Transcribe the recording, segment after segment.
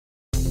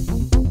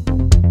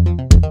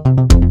Hey,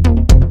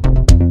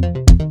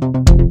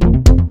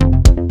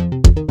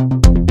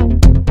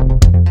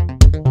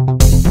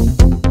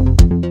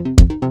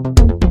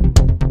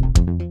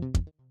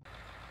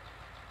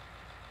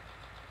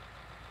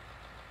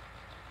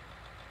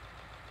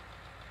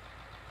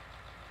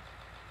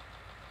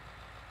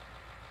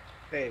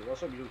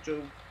 what's up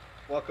YouTube?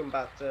 Welcome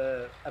back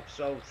to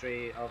episode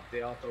 3 of the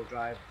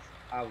Autodrive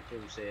Auto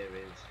series.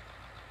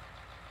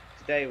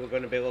 Today we're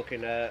going to be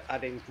looking at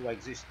adding to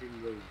existing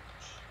routes.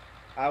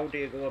 How do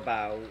you go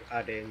about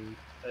adding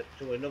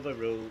to another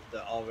route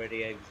that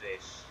already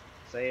exists?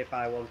 Say if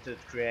I wanted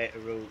to create a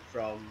route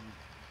from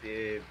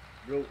the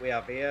route we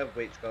have here,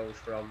 which goes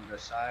from the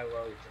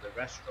silo to the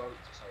restaurant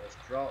to sell us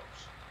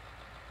crops.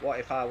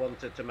 What if I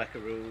wanted to make a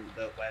route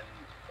that went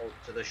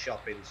up to the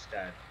shop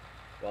instead?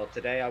 Well,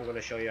 today I'm going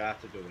to show you how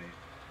to do it.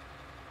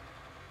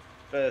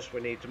 First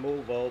we need to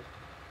move up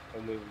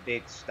and we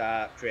need to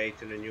start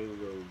creating a new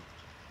route.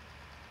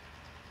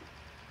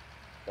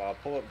 So I'll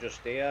pull up just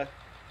here.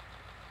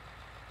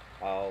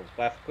 I'll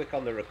left click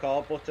on the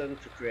record button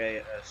to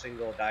create a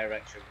single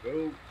direction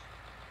route,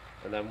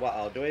 and then what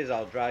I'll do is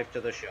I'll drive to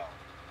the shop.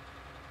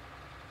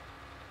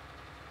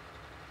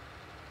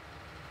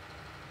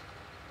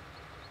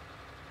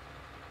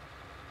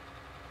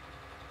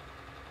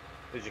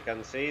 As you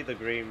can see, the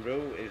green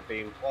route is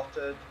being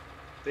plotted.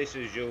 This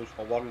is used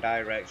for one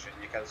direction.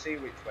 You can see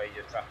which way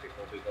your traffic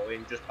will be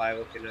going just by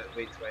looking at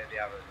which way the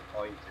arrows are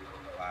pointing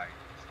on the lines.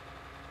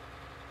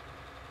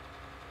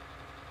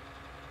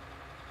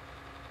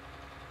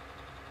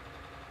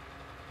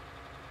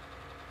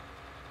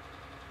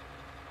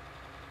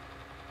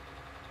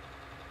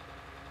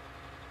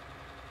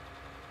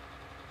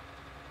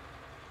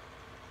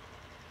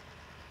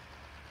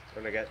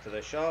 When I get to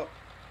the shop,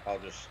 I'll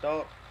just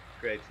stop,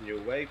 create a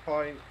new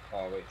waypoint,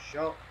 call it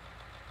shop,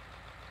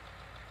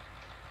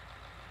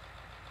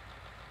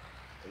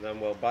 and then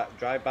we'll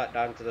drive back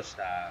down to the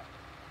start.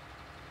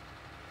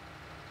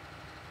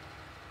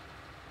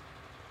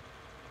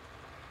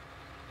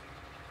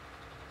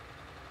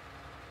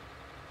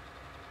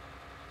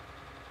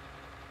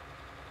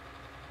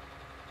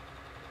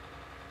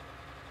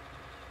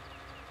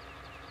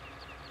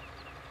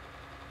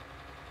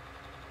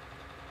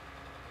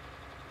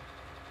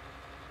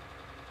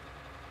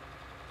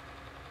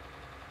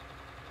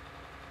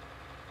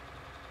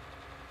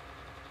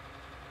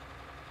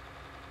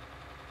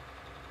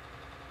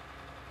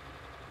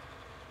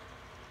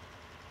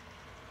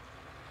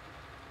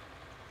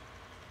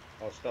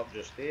 I'll stop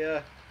just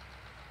here,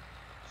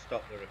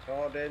 stop the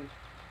recording.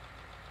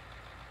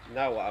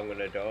 Now what I'm going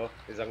to do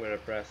is I'm going to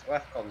press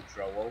left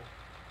control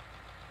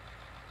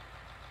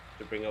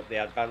to bring up the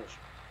advanced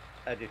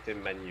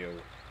editing menu.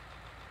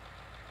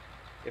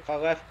 If I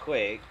left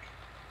click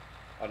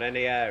on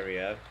any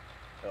area,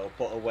 it'll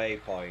put a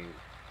waypoint.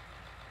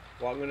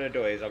 What I'm going to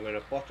do is I'm going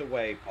to put a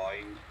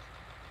waypoint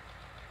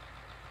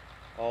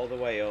all the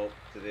way up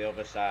to the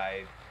other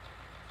side,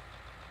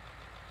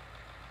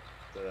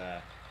 to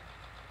there.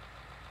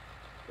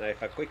 Now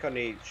if I click on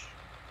each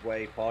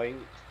waypoint,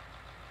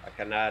 I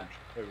can add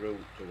a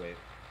route to it.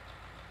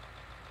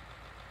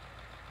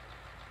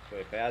 So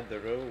if I add the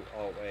route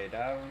all the way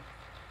down,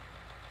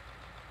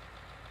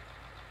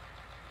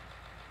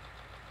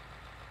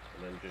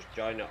 and then just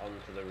join it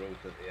onto the route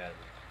at the end.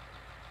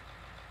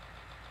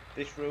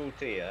 This route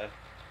here,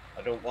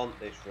 I don't want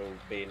this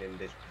route being in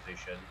this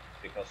position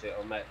because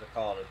it'll make the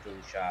corner too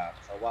sharp.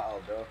 So what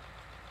I'll do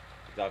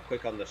is I'll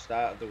click on the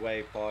start of the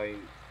waypoint,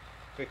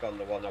 click on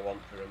the one I want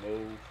to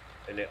remove,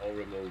 and it'll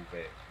remove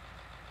it.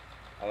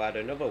 I'll add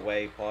another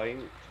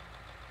waypoint,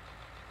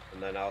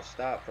 and then I'll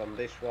start from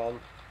this one.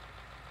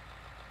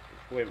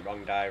 It's going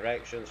wrong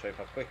direction, so if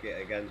I click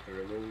it again to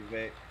remove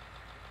it,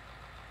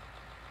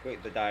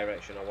 click the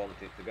direction I want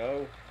it to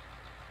go,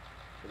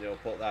 and it'll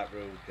put that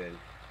route in.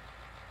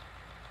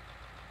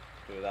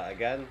 Do that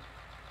again,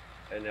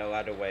 and it'll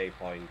add a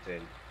waypoint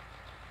in.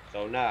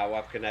 So now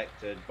I've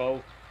connected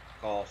both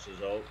courses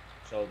up,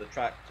 so the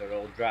tractor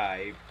will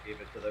drive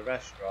either to the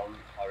restaurant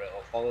or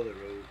it'll follow the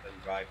route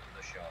and drive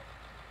to the shop.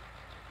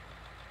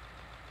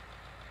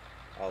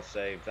 I'll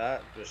save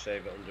that, just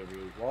save it under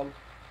route 1.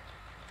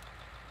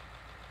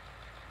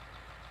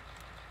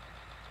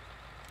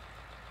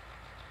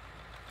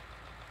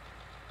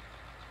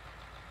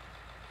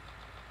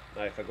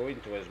 Now if I go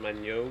into his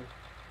menu,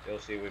 you'll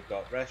see we've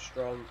got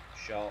restaurant,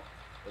 shop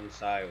and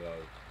silo.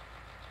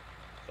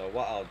 So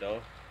what I'll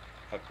do,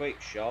 if I click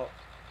shop,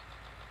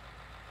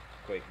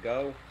 click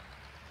go,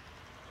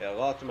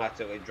 it'll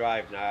automatically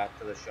drive now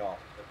to the shop,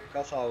 but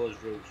because all those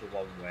routes are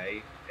one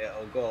way,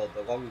 it'll go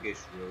the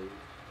longest route,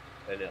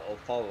 then it'll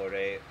follow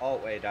it all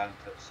the way down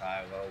to the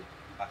silo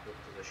and back up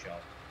to the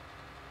shop.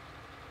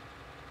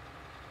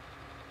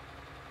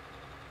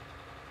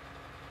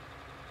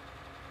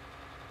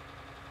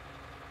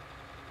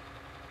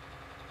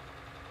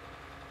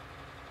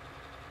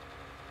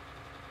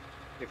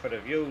 If I'd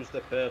have used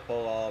the purple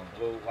or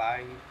blue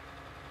line,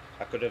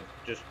 I could have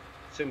just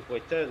simply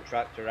turned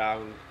tractor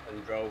around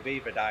and drove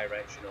either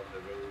direction on the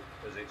route,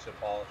 as it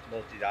supports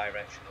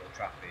multi-directional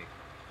traffic.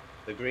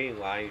 The green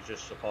lines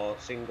just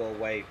support single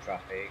way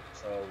traffic,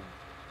 so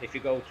if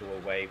you go to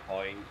a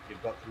waypoint,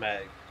 you've got to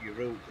make your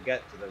route to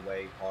get to the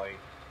waypoint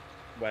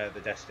where the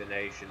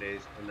destination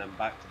is, and then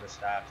back to the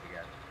start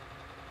again.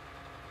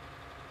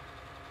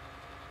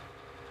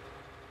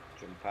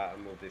 Jump out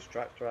and move this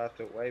tractor out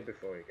of the way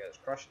before it gets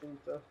crashed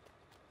into.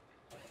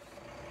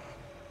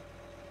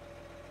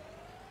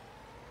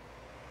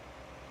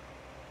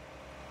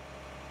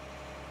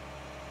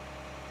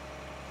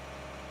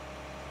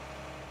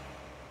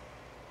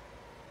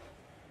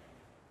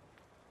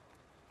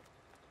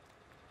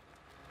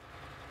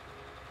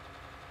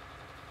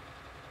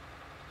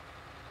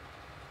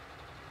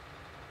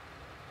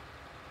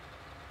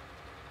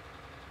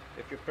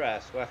 If you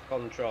press left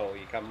control,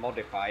 you can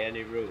modify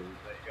any route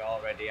that you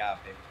already have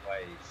in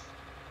place,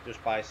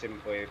 just by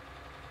simply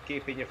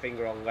keeping your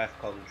finger on left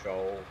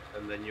control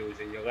and then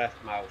using your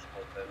left mouse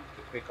button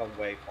to click on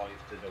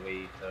waypoints to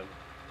delete them,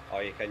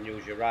 or you can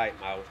use your right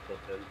mouse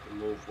button to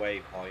move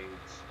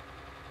waypoints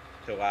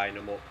to line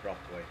them up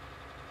properly.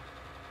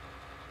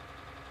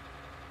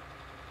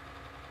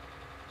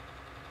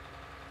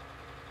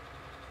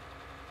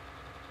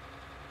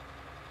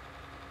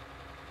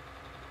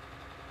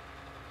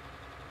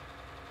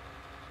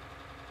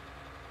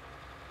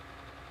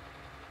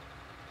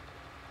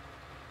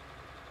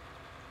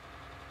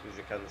 As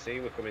you can see,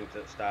 we're coming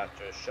to the start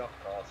of a short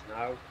course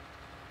now.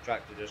 The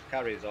tractor just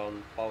carries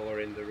on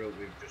following the route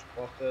we've just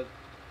plotted.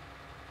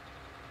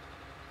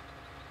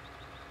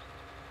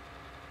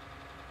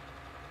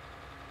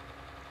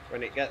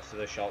 When it gets to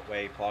the short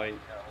waypoint,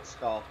 it'll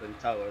stop and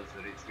tell us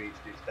that it's reached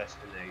its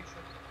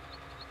destination.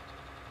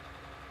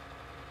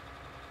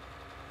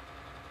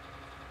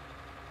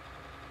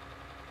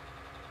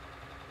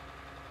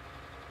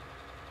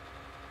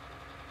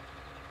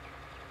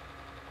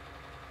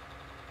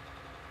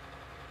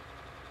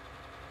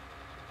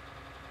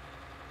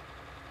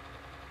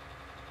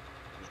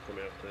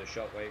 Coming up to the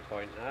short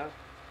waypoint now.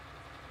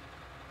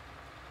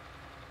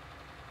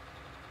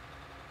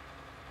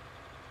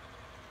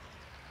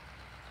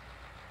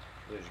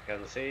 As you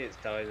can see, it's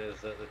telling us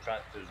that the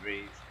tractor's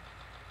reached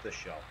the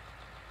shop.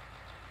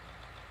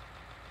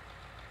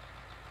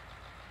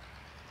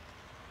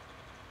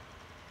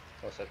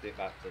 I'll set it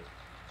back to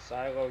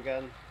silo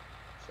again,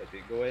 set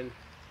it going.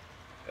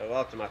 It'll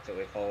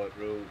automatically follow it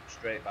route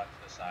straight back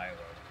to the silo.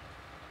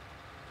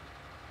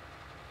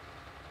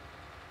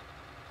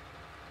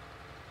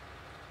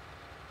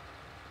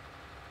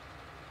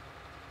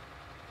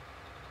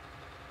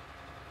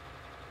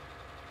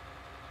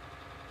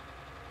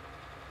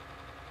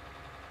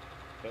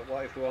 But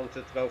what if we wanted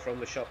to go from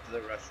the shop to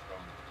the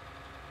restaurant?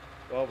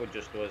 Well, we'll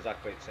just do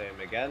exactly the same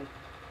again.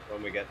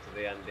 When we get to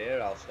the end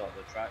here, I'll stop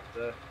the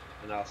tractor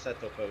and I'll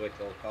set up a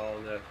little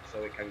corner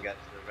so we can get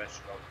to the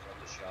restaurant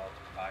from the shop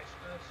and vice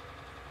versa.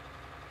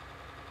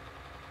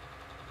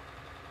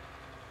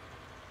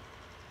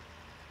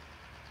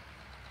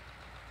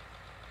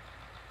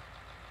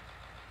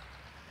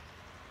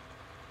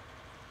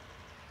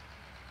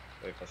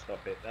 So if I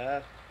stop it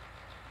there,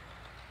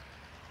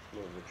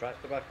 move the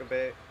tractor back a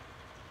bit.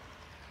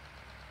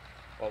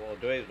 What we'll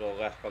do is we'll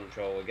left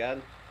control again.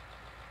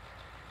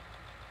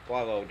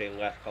 While loading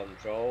left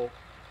control,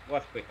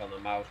 left click on the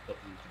mouse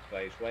button to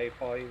place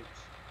waypoints.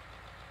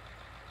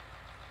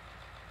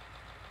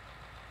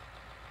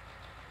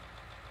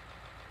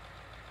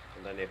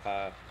 And then if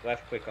I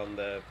left click on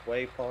the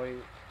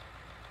waypoint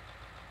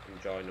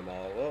and join them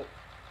all up.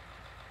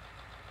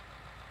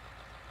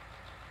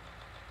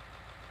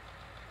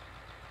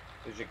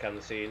 As you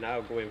can see now,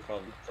 going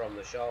from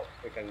the shop,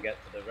 we can get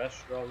to the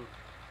restaurant.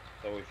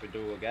 So if we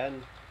do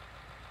again,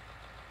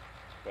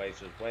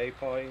 places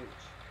waypoints.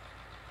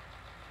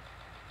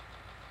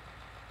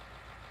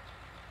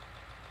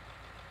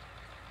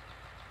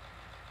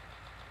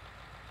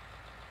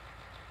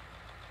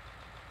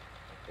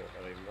 I put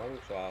that in wrong,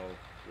 so I'll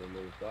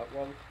remove that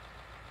one.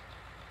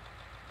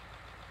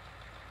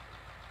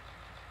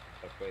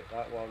 I'll click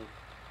that one,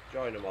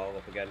 join them all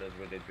up again as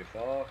we did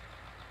before.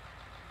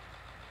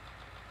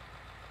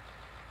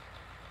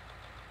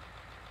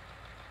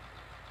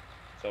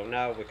 So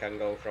now we can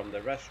go from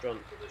the restaurant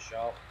to the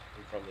shop,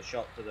 and from the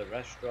shop to the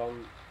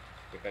restaurant.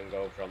 We can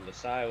go from the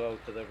silo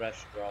to the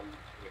restaurant,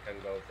 we can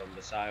go from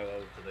the silo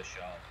to the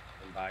shop,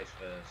 and vice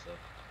versa.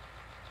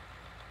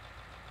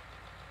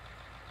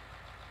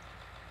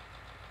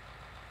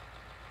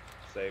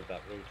 Save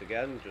that route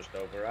again, just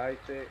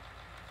overwrite it.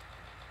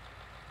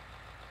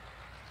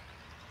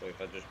 So if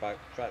I just back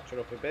the tractor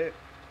up a bit,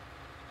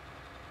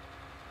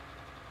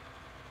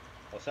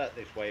 I'll set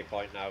this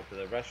waypoint now to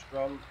the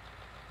restaurant.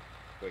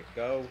 Quick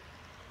go.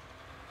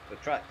 The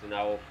tractor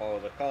now will follow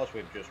the course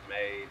we've just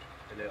made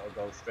and it'll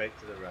go straight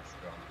to the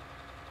restaurant.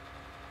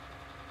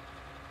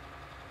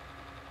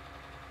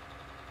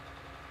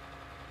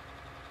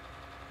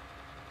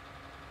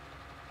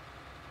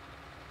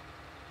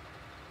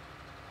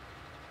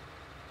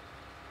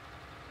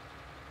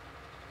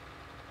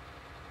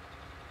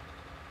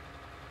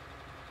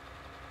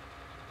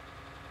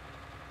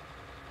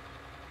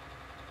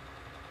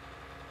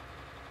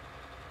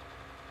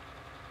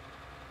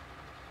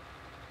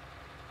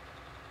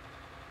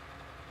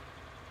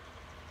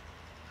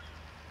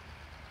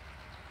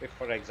 If,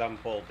 for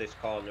example, this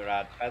corner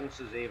had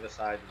fences either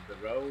side of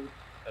the road,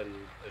 and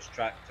as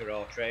tractor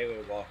or trailer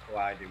were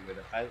colliding with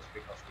a fence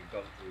because we've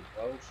gone too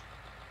close,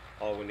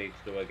 all we need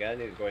to do again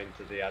is go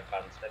into the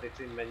advanced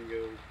editing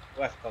menu,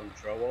 left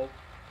control,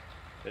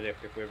 and if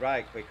we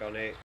right click on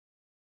it,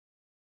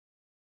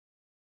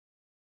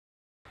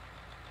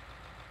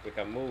 we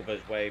can move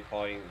as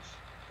waypoints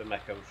to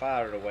make them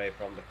far away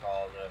from the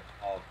corner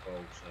or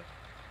closer.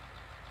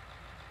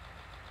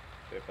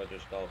 So if I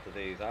just alter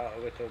these out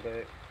a little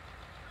bit.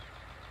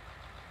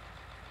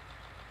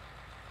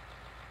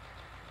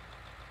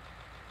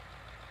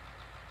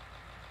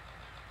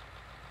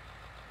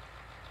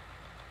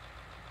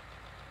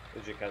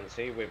 As you can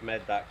see, we've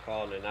made that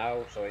corner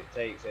now, so it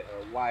takes it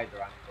at a wider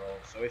angle,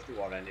 so if there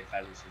were any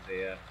fences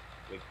here,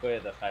 we clear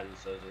the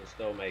fences and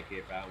still make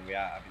it round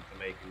without having to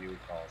make a new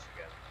course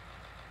again.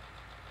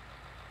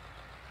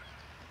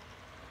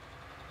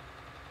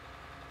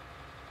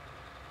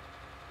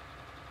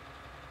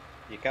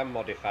 You can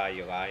modify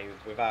your lines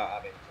without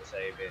having to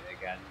save it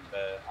again,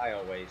 but I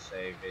always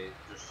save it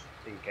just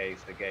in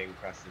case the game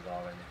crashes or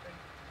anything.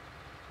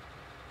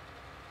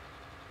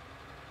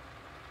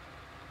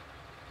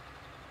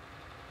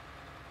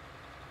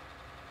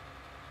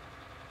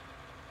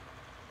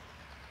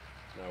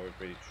 Now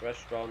we've reached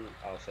restaurant,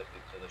 I'll set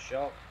it to the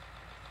shop.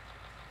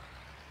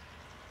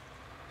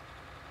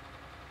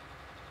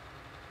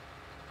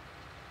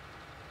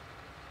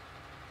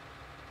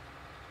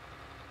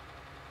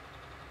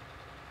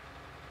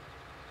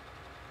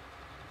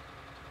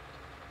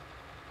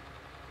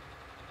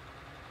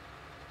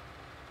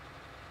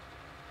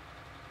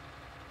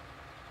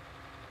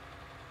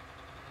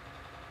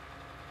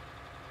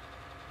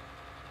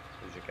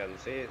 As you can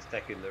see, it's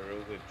taking the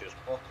route we've just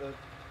plotted.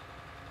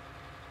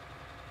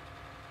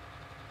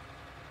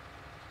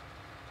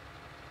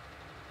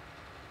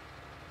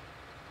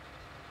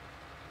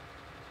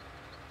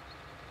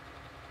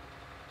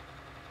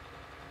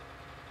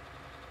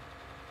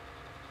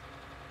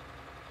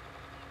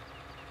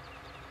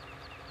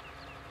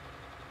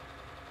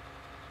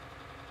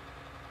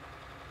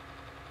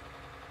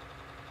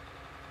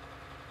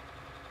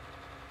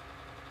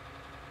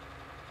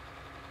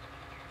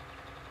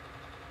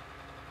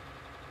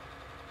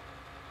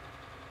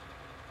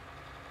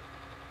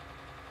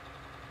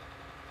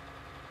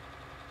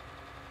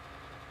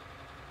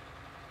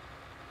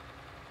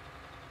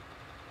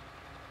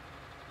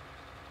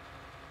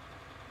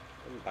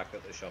 And back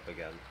at the shop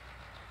again.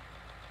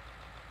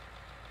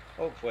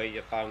 Hopefully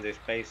you found this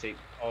basic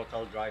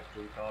Autodrive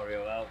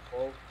tutorial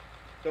helpful.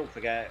 Don't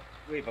forget,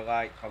 leave a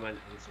like, comment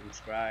and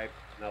subscribe,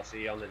 and I'll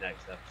see you on the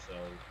next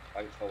episode.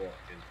 Thanks for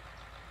watching.